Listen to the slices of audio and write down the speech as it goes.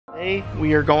Today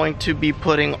we are going to be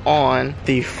putting on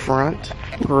the front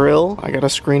grille. I got a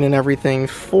screen and everything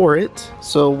for it.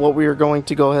 So what we are going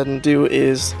to go ahead and do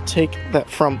is take that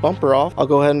front bumper off. I'll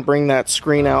go ahead and bring that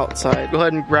screen outside. Go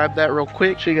ahead and grab that real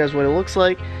quick, show you guys what it looks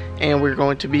like, and we're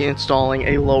going to be installing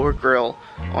a lower grille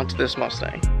onto this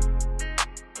Mustang.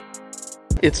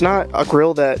 It's not a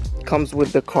grill that comes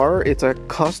with the car, it's a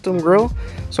custom grill,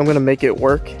 so I'm going to make it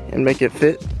work and make it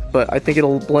fit, but I think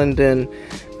it'll blend in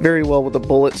very well with the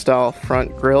bullet style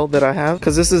front grill that I have,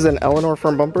 because this is an Eleanor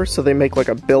front bumper, so they make like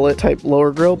a billet type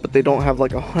lower grill, but they don't have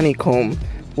like a honeycomb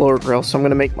lower grill, so I'm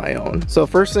gonna make my own. So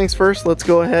first things first, let's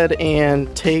go ahead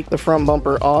and take the front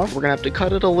bumper off. We're gonna have to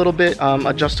cut it a little bit,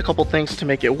 adjust a couple things to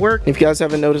make it work. If you guys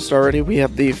haven't noticed already, we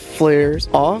have the flares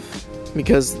off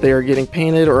because they are getting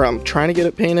painted, or I'm trying to get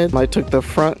it painted. I took the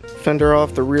front fender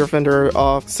off, the rear fender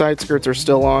off, side skirts are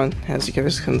still on, as you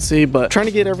guys can see, but trying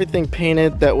to get everything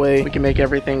painted, that way we can make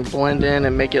everything blend in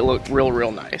and make it look real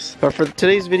nice. But for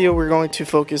today's video, we're going to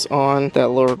focus on that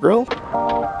lower grille.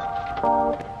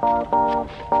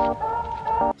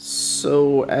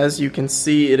 So as you can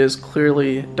see, it is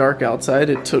clearly dark outside.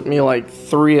 It took me like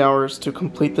 3 hours to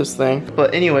complete this thing.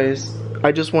 But anyways,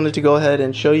 I just wanted to go ahead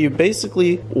and show you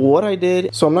basically what I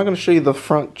did. So I'm not going to show you the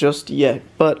front just yet,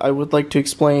 but I would like to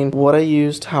explain what I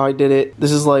used, how I did it.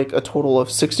 This is like a total of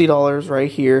 $60 right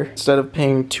here instead of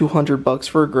paying 200 bucks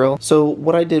for a grill. So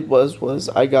what I did was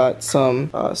I got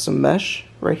some mesh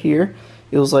right here.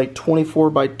 It was like 24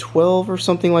 by 12 or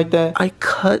something like that. I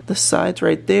cut the sides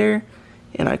right there,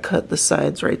 and I cut the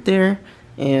sides right there,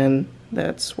 and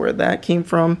that's where that came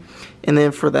from. And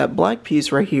then for that black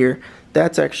piece right here,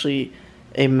 that's actually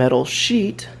a metal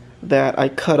sheet that I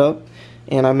cut up,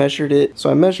 and I measured it. So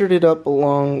I measured it up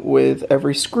along with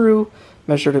every screw,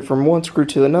 measured it from one screw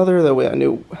to another, that way I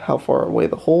knew how far away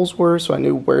the holes were, so I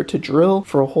knew where to drill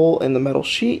for a hole in the metal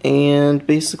sheet. And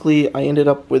basically I ended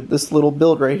up with this little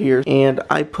build right here, and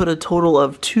I put a total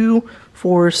of 2,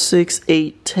 4, 6,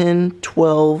 8, 10,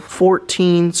 12,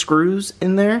 14 screws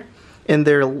in there. And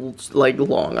they're like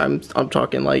long. I'm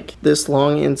talking like this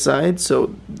long inside,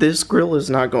 so this grill is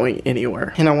not going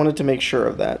anywhere, and I wanted to make sure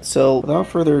of that. So without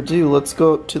further ado, let's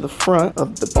go up to the front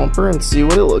of the bumper and see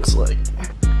what it looks like.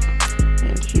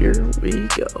 And here we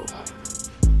go.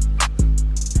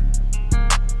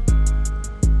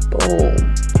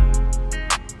 Boom.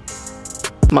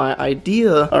 My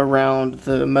idea around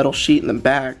the metal sheet in the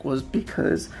back was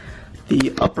because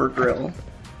the upper grill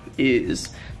is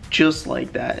just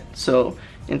like that. So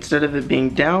instead of it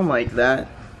being down like that,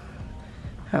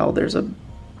 how there's a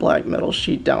black metal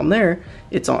sheet down there,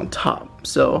 it's on top.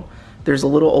 So there's a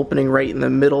little opening right in the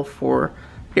middle for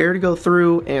air to go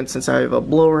through, and since I have a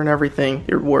blower and everything,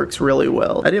 it works really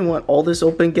well. I didn't want all this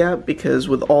open gap, because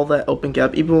with all that open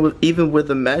gap, even with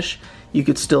the mesh, you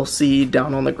could still see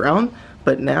down on the ground,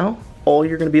 but now all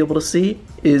you're going to be able to see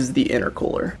is the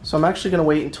intercooler. So I'm actually going to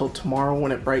wait until tomorrow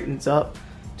when it brightens up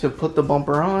to put the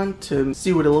bumper on to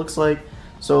see what it looks like.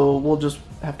 So we'll just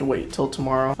have to wait till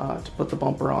tomorrow to put the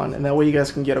bumper on, and that way you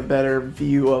guys can get a better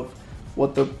view of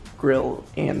what the grill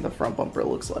and the front bumper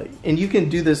looks like. And you can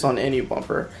do this on any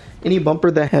bumper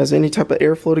that has any type of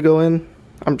airflow to go in.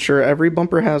 I'm sure every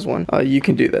bumper has one. You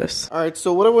can do this. Alright,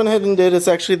 so what I went ahead and did, it's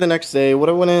actually the next day, what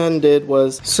I went ahead and did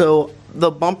was, so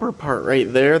the bumper part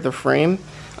right there, the frame,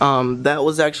 that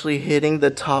was actually hitting the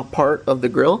top part of the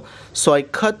grill. So I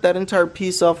cut that entire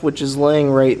piece off, which is laying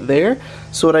right there.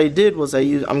 So what I did was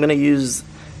I'm gonna use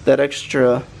that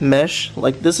extra mesh,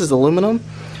 like this is aluminum.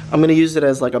 I'm gonna use it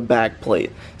as like a back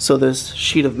plate, so this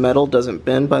sheet of metal doesn't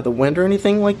bend by the wind or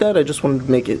anything like that. I just wanted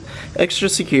to make it extra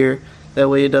secure, that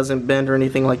way it doesn't bend or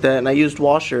anything like that. And I used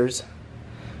washers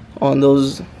on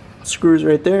those screws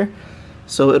right there,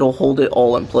 so it'll hold it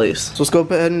all in place. So let's go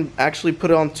ahead and actually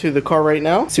put it onto the car right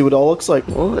now, see what it all looks like.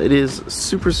 Well, it is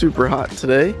super hot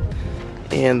today,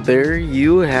 and there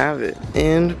you have it,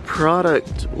 end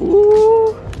product.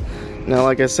 Ooh. Now,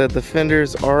 like I said, the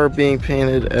fenders are being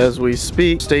painted as we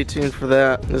speak. Stay tuned for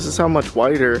that. This is how much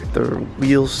wider the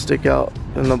wheels stick out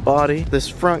in the body. This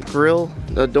front grille,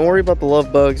 don't worry about the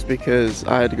love bugs, because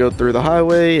I had to go through the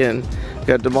highway and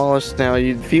got demolished. Now,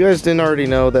 if you guys didn't already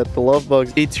know, that the love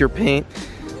bugs eats your paint,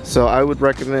 so I would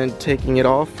recommend taking it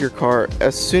off your car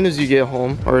as soon as you get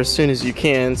home, or as soon as you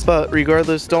can. But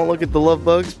regardless, don't look at the love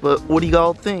bugs. But what do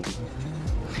y'all think?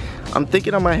 I'm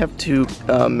thinking I might have to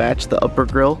match the upper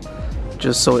grille,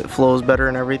 just so it flows better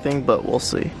and everything, but we'll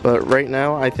see. But right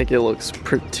now, I think it looks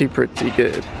pretty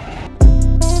good.